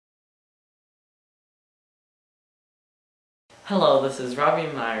Hello, this is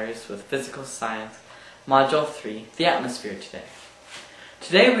Robbie Myers with Physical Science, Module 3, the Atmosphere today.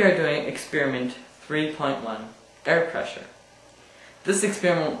 Today we are doing Experiment 3.1, Air Pressure. This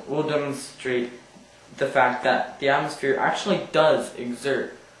experiment will demonstrate the fact that the atmosphere actually does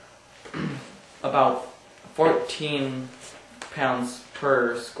exert about 14 pounds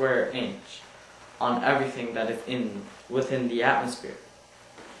per square inch on everything that is within the atmosphere.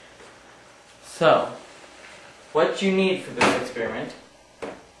 So, what you need for this experiment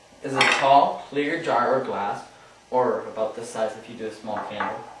is a tall, clear jar or glass, or about this size if you do a small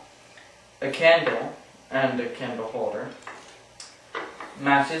candle, a candle and a candle holder,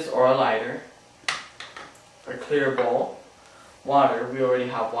 matches or a lighter, a clear bowl, water, we already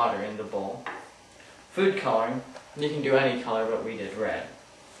have water in the bowl, food coloring, you can do any color but we did red.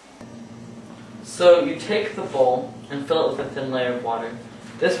 So you take the bowl and fill it with a thin layer of water.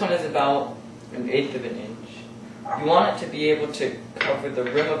 This one is about 1/8 of an inch. You want it to be able to cover the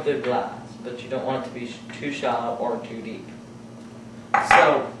rim of the glass, but you don't want it to be too shallow or too deep.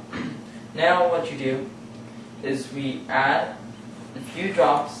 So, now what you do is we add a few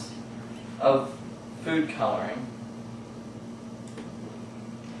drops of food coloring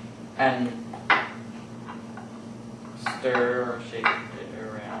and stir or shake it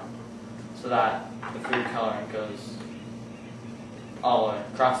around so that the food coloring goes all the way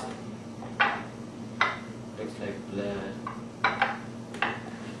across it. Looks like blood.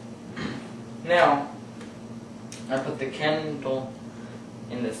 Now, I put the candle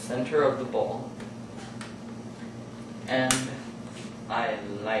in the center of the bowl and I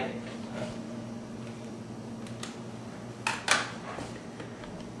light it.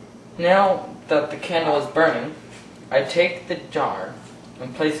 Now that the candle is burning, I take the jar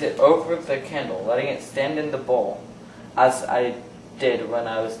and place it over the candle, letting it stand in the bowl as I did when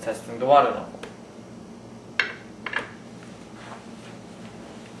I was testing the water level.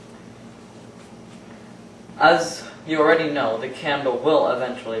 As you already know, the candle will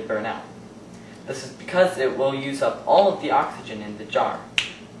eventually burn out. This is because it will use up all of the oxygen in the jar.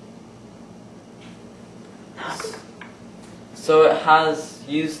 So it has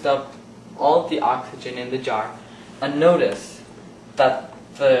used up all of the oxygen in the jar, and notice that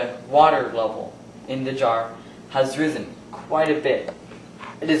the water level in the jar has risen quite a bit.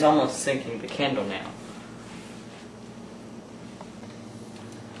 It is almost sinking the candle now.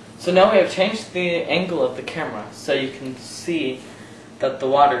 So now we have changed the angle of the camera so you can see that the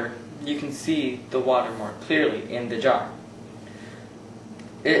water more clearly in the jar.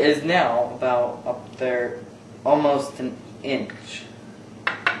 It is now about up there almost 1 inch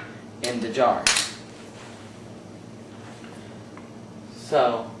in the jar.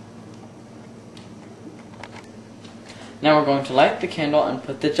 So now we're going to light the candle and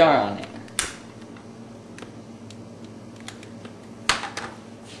put the jar on it.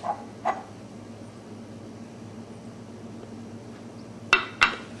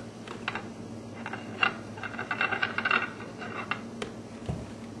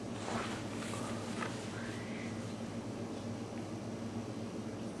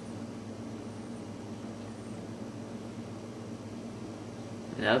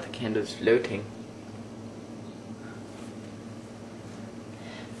 Now the candle is floating.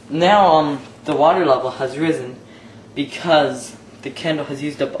 Now the water level has risen because the candle has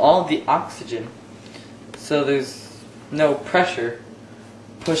used up all the oxygen, so there's no pressure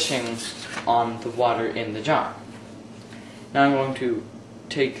pushing on the water in the jar. Now I'm going to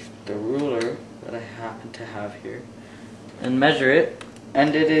take the ruler that I happen to have here and measure it,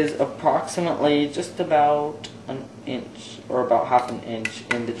 and it is approximately just about 1 inch, or about 1/2 inch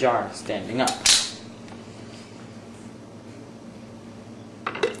in the jar standing up.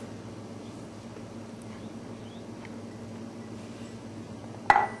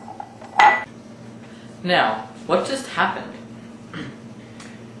 Now, what just happened?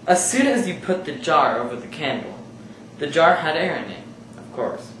 As soon as you put the jar over the candle, the jar had air in it, of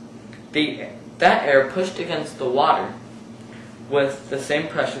course. That air pushed against the water with the same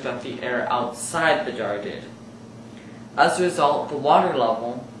pressure that the air outside the jar did. As a result, the water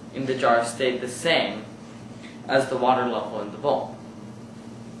level in the jar stayed the same as the water level in the bowl.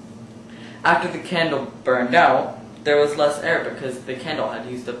 After the candle burned out, there was less air because the candle had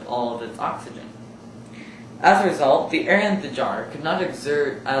used up all of its oxygen. As a result, the air in the jar could not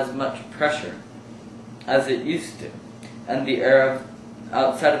exert as much pressure as it used to, and the air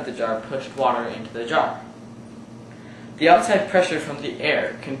outside of the jar pushed water into the jar. The outside pressure from the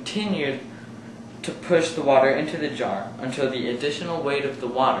air continued to push the water into the jar until the additional weight of the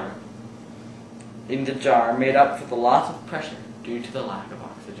water in the jar made up for the loss of pressure due to the lack of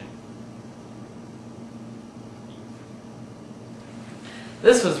oxygen.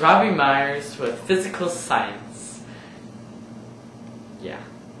 This was Robbie Myers with Physical Science. Yeah.